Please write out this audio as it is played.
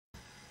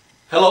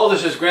Hello,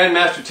 this is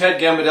Grandmaster Ted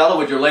Gambadella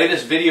with your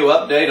latest video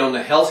update on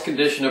the health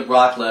condition of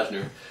Brock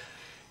Lesnar.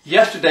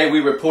 Yesterday we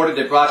reported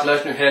that Brock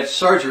Lesnar had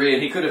surgery,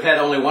 and he could have had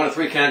only one of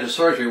three kinds of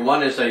surgery.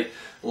 One is a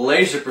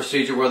laser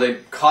procedure where they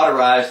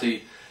cauterize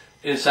the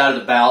inside of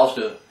the bowels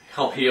to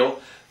help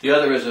heal. The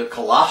other is a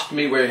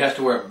colostomy where he has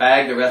to wear a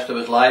bag the rest of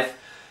his life.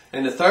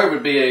 And the third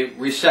would be a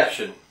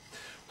resection.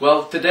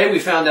 Well, today we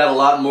found out a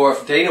lot more.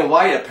 Dana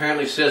White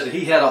apparently says that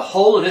he had a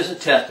hole in his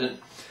intestine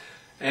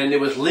and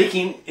it was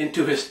leaking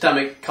into his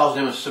stomach,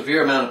 causing him a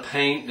severe amount of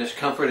pain,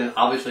 discomfort, and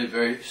obviously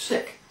very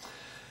sick.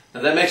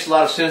 Now that makes a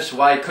lot of sense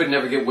why he could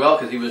never get well,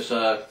 because he was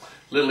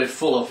literally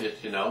full of it,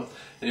 and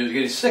he was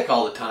getting sick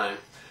all the time.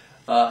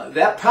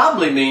 That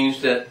probably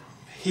means that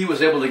he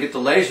was able to get the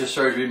laser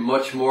surgery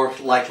much more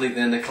likely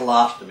than the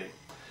colostomy,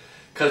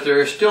 because there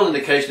is still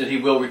indication that he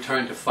will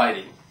return to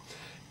fighting.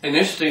 An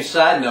interesting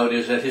side note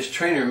is that his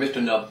trainer,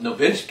 Mr.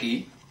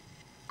 Novinsky,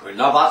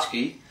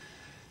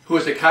 who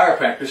is a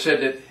chiropractor, said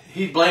that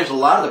he blames a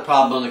lot of the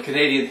problem on the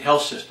Canadian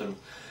health system.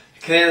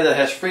 Canada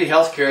has free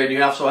health care, and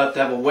you also have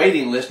to have a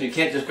waiting list, and you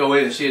can't just go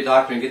in and see a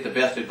doctor and get the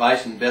best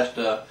advice and best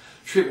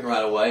treatment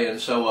right away. And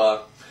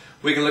so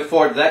we can look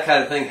forward to that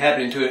kind of thing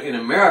happening in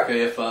America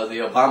if the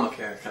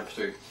Obamacare comes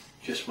through.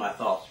 Just my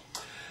thoughts.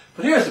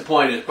 But here's the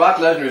point: is Brock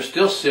Lesnar is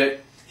still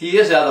sick. He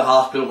is out of the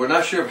hospital. We're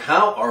not sure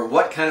how or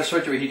what kind of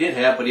surgery he did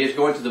have, but he is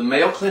going to the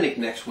Mayo Clinic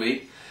next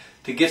week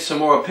to get some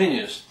more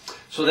opinions.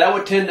 So that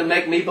would tend to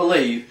make me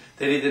believe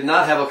that he did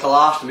not have a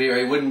colostomy, or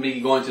he wouldn't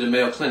be going to the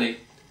Mayo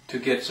Clinic to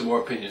get some more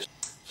opinions.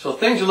 So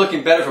things are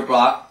looking better for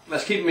Brock.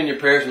 Let's keep him in your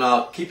prayers, and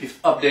I'll keep you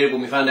updated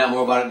when we find out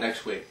more about it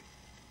next week.